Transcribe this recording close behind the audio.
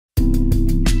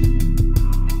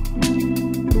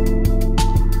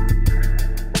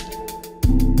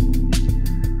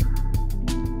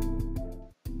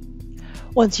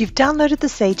Once you've downloaded the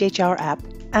Sage HR app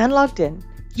and logged in,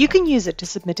 you can use it to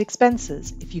submit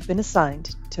expenses if you've been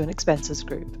assigned to an expenses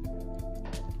group.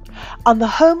 On the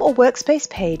Home or Workspace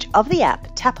page of the app,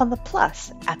 tap on the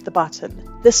plus at the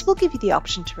bottom. This will give you the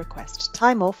option to request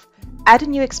time off, add a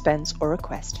new expense, or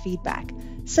request feedback.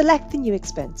 Select the new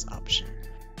expense option.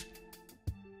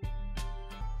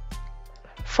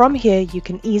 From here, you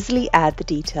can easily add the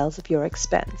details of your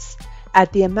expense,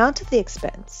 add the amount of the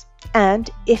expense, and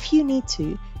if you need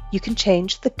to, you can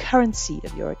change the currency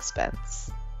of your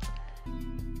expense.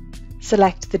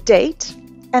 Select the date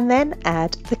and then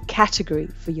add the category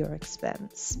for your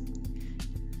expense.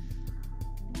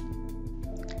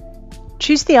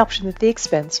 Choose the option that the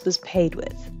expense was paid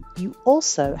with. You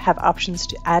also have options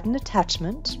to add an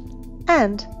attachment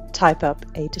and type up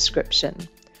a description.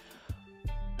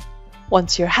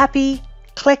 Once you're happy,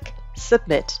 click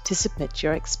Submit to submit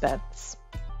your expense.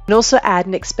 You can also add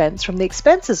an expense from the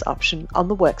Expenses option on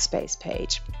the Workspace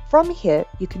page. From here,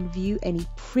 you can view any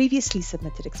previously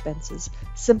submitted expenses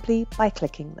simply by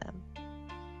clicking them.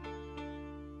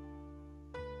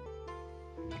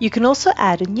 You can also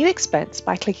add a new expense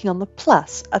by clicking on the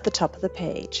plus at the top of the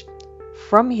page.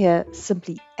 From here,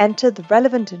 simply enter the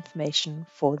relevant information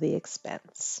for the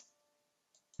expense.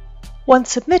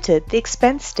 Once submitted, the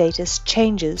expense status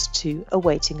changes to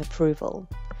awaiting approval.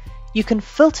 You can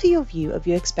filter your view of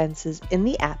your expenses in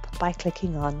the app by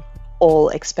clicking on All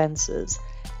Expenses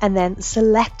and then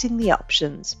selecting the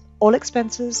options All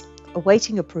Expenses,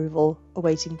 Awaiting Approval,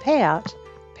 Awaiting Payout,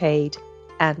 Paid,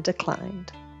 and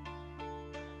Declined.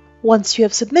 Once you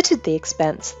have submitted the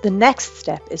expense, the next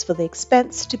step is for the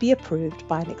expense to be approved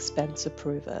by an expense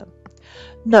approver.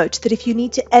 Note that if you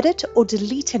need to edit or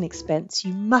delete an expense,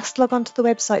 you must log on to the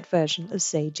website version of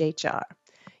Sage HR.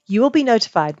 You will be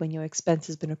notified when your expense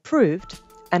has been approved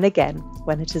and again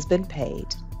when it has been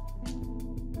paid.